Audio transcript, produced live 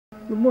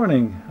Good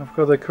morning. I've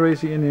got a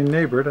crazy Indian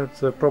neighbor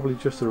that probably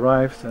just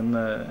arrived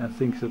and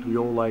thinks that we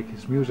all like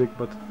his music,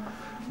 but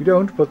we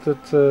don't, but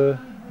that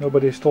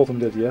nobody has told him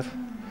that yet.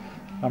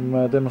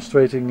 I'm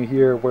demonstrating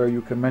here where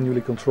you can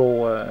manually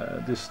control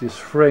this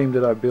frame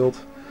that I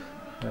built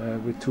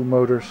with two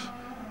motors.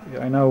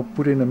 I now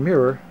put in a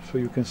mirror so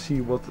you can see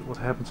what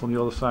happens on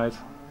the other side.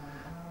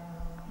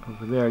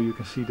 Over there you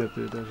can see that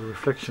there's a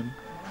reflection,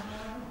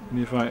 and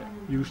if I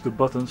use the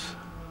buttons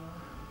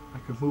I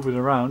can move it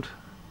around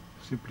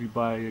simply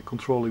by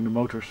controlling the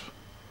motors.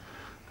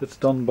 That's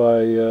done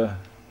by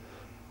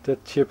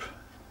that chip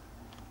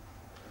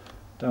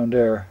down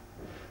there,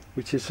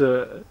 which is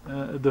a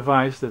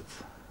device that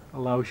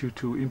allows you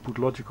to input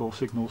logical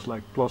signals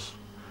like +0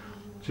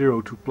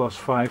 to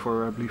 +5,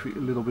 or I believe a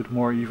little bit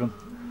more even,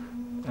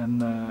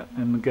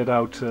 and get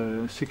out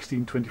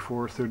 16,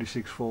 24,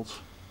 36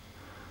 volts.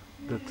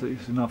 That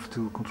is enough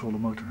to control the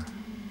motor. You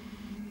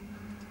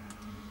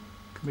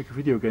can make a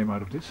video game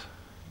out of this.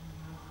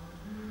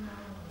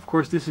 Of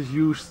course, this is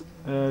used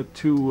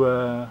if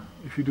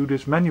you do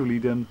this manually,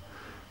 then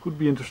it could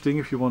be interesting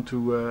if you want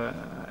to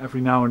every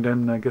now and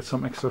then get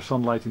some extra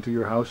sunlight into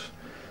your house.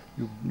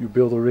 You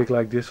build a rig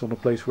like this on a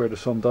place where the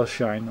sun does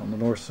shine, on the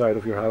north side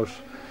of your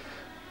house,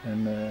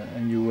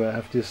 and you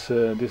have this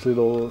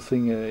little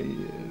thing,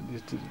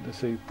 let's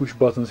say push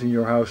buttons in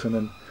your house, and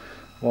then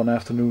one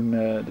afternoon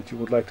that you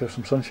would like to have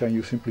some sunshine,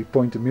 you simply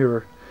point the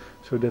mirror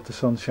so that the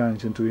sun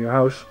shines into your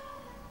house.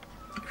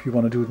 If you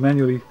want to do it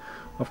manually,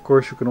 of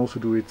course you can also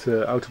do it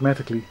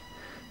automatically,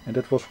 and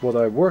that was what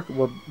I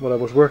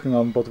was working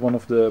on, but one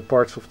of the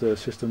parts of the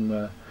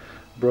system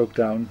broke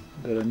down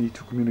that I need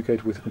to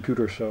communicate with the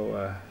computer, so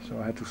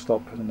I had to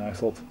stop. And I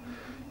thought,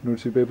 in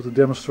order to be able to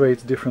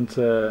demonstrate different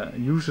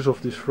uses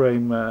of this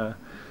frame,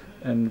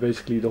 and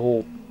basically the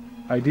whole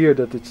idea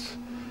that it's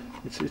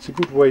a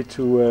good way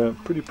to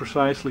pretty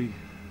precisely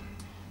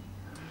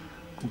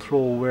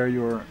control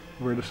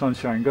where the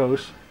sunshine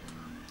goes.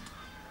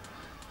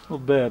 It's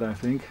not bad, I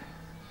think.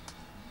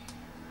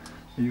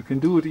 And you can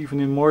do it even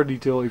in more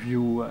detail if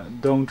you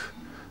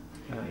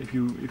if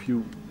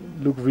you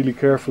look really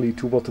carefully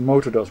to what the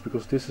motor does,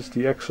 because this is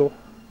the axle.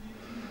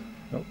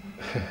 No.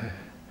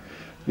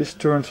 This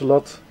turns a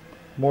lot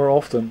more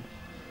often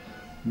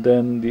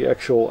than the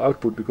actual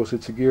output, because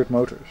it's a geared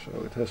motor, so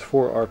it has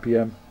 4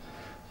 RPM.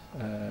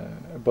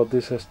 But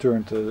this has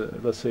turned,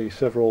 let's say,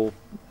 several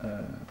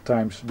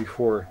times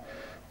before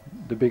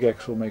the big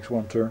axle makes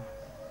one turn.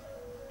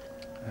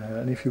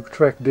 And if you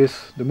track the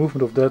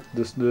movement of that,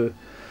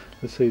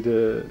 let's say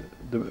the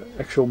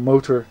actual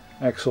motor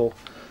axle,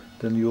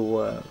 then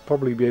you'll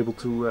probably be able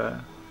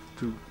to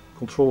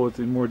control it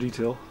in more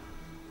detail.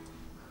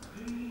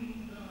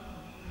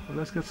 So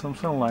let's get some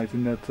sunlight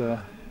in that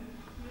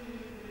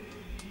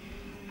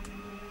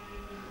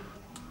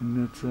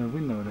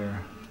window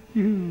there.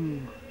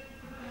 Yoo-hoo!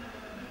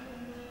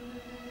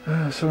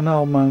 So now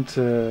I'll mount,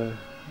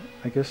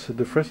 I guess,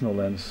 the Fresnel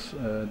lens,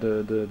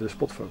 the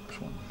spot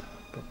focus one.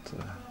 But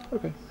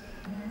okay.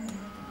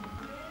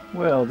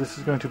 Well, this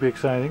is going to be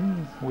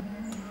exciting.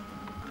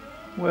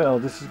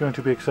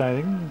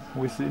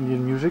 With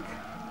Indian music.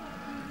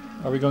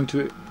 Are we going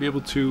to be able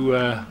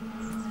to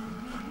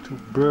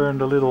burn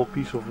the little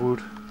piece of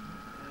wood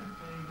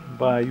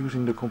by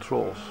using the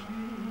controls?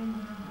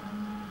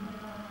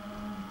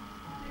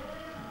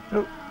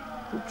 Oh,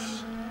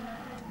 oops.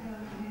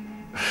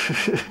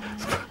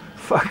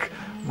 Fuck,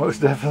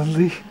 most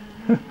definitely.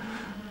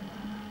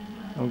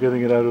 I'm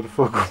getting it out of the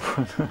focal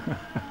point.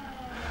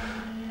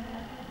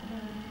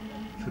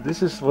 So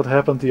this is what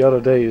happened the other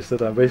day, is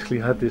that I basically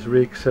had this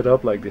rig set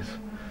up like this,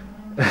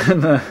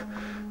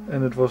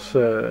 and it was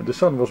the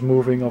sun was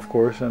moving, of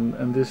course,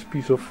 and this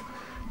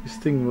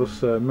thing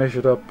was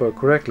measured up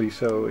correctly,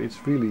 so it's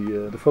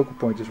really the focal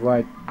point is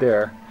right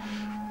there.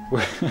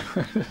 Let's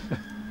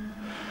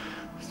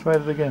try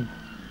it again.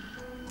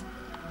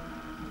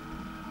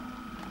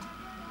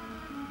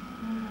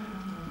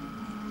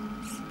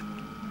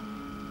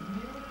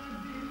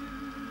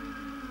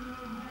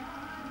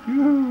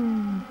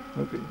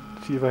 Okay,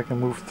 see if I can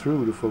move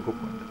through the focal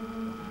point.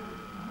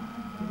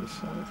 Other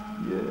side.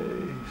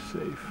 Yay,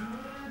 safe.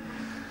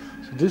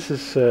 So this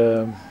is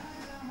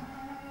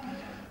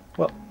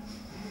well,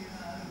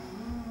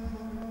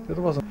 that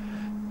wasn't.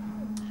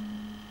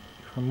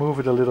 If I move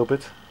it a little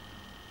bit,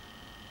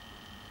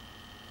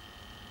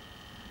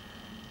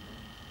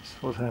 this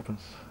is what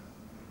happens.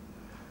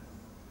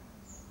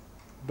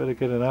 Better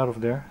get it out of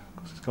there,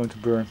 because it's going to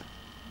burn.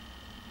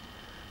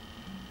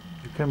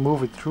 You can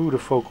move it through the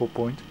focal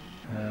point.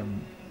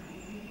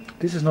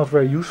 This is not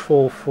very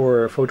useful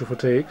for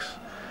photovoltaics.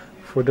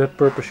 For that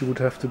purpose you would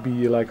have to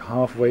be like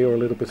halfway or a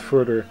little bit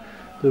further,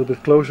 a little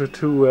bit closer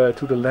to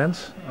the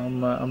lens.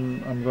 I'm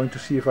going to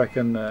see if I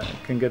can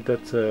get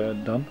that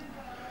done.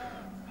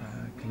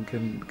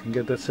 Can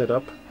get that set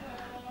up.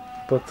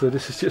 But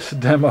this is just a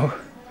demo,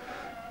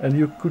 and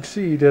you could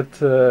see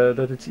that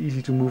it's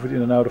easy to move it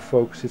in and out of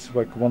focus. It's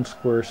like 1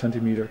 square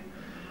centimeter.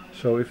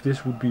 So if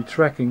this would be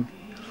tracking,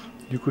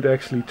 you could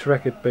actually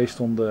track it based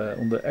on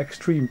the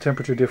extreme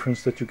temperature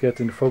difference that you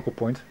get in the focal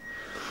point.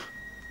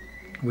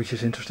 which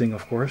is interesting,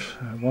 of course.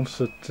 Once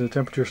the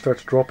temperature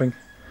starts dropping,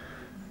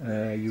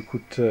 you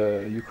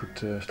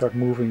could start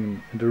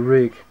moving the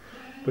rig,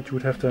 but you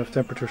would have to have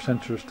temperature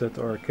sensors that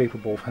are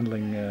capable of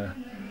handling,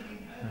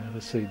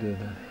 let's say, the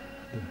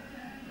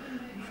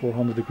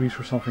 400 degrees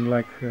or something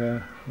like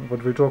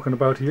what we're talking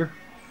about here.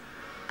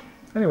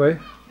 Anyway,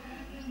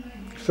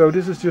 so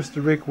this is just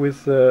the rig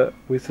with the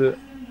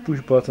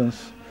push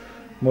buttons,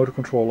 motor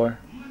controller,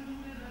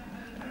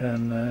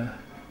 and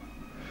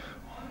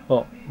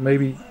well,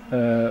 maybe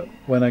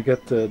when I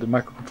get the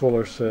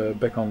microcontrollers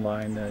back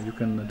online, you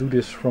can do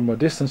this from a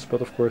distance.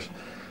 But of course,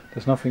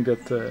 there's nothing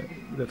that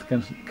that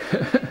can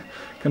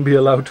can be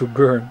allowed to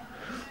burn.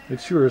 It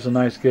sure is a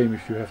nice game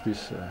if you have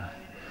this.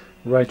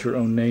 Write your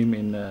own name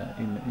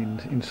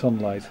in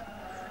sunlight,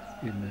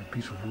 in a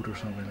piece of wood or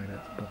something like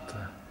that. But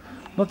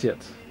not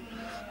yet.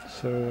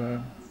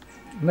 So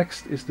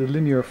next is the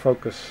linear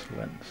focus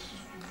lens.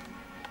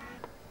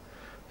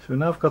 So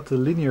now I've got the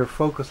linear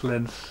focus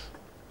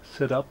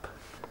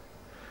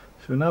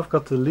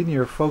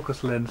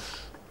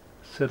lens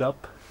set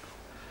up.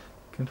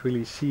 Can't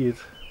really see it,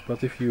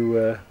 but if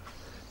you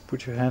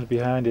put your hand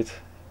behind it,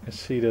 you can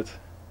see that.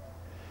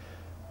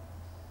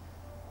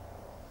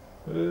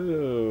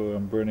 Oh,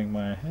 I'm burning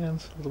my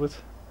hands a little bit.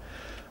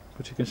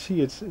 But you can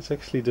see it's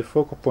actually the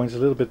focal point is a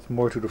little bit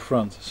more to the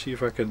front. See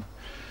if I can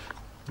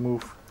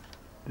move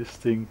this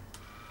thing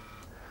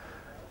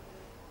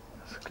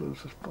as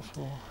close as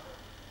possible.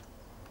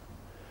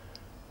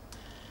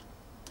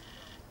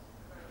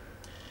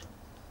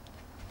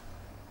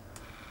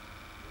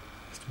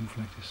 Let's move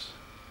like this.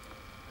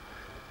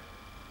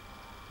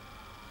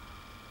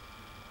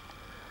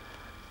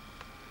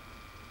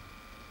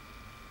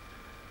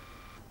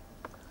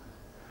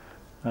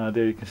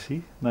 There you can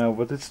see. Now,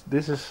 but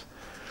this is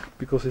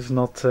because it's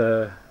not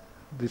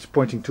it's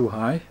pointing too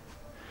high,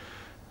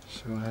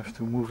 so I have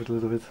to move it a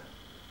little bit.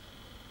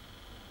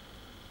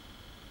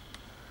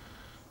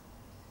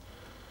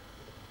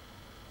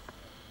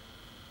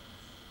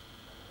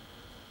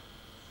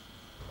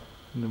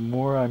 And the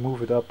more I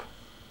move it up,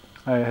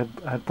 I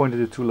had pointed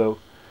it too low.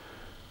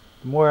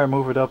 The more I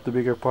move it up, the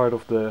bigger part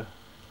of the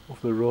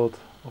rod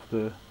of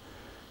the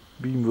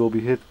beam will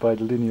be hit by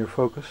the linear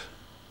focus.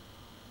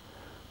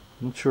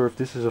 I'm not sure if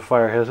this is a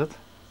fire hazard.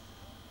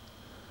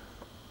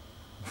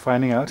 I'm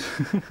finding out.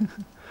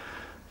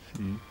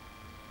 See.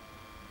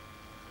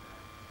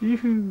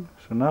 Yoo-hoo.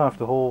 So now I have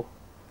the whole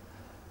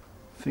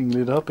thing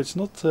lit up. It's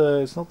not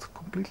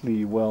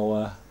completely well.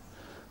 I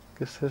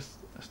guess it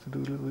has to do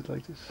a little bit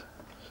like this.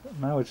 So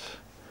now it's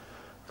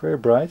very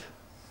bright.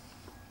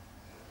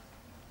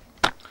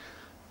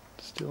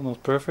 Still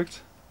not perfect.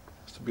 It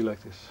has to be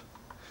like this.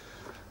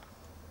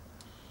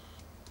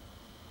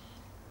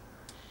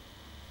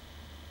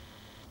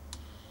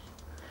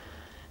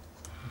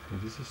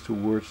 Okay, this is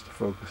towards the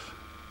focus.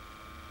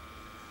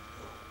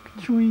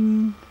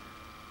 Ka-choing.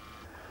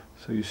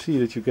 So you see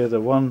that you get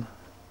one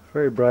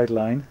very bright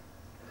line,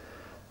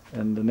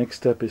 and the next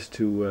step is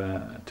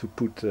to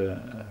put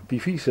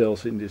PV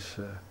cells in this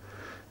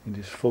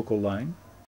focal line.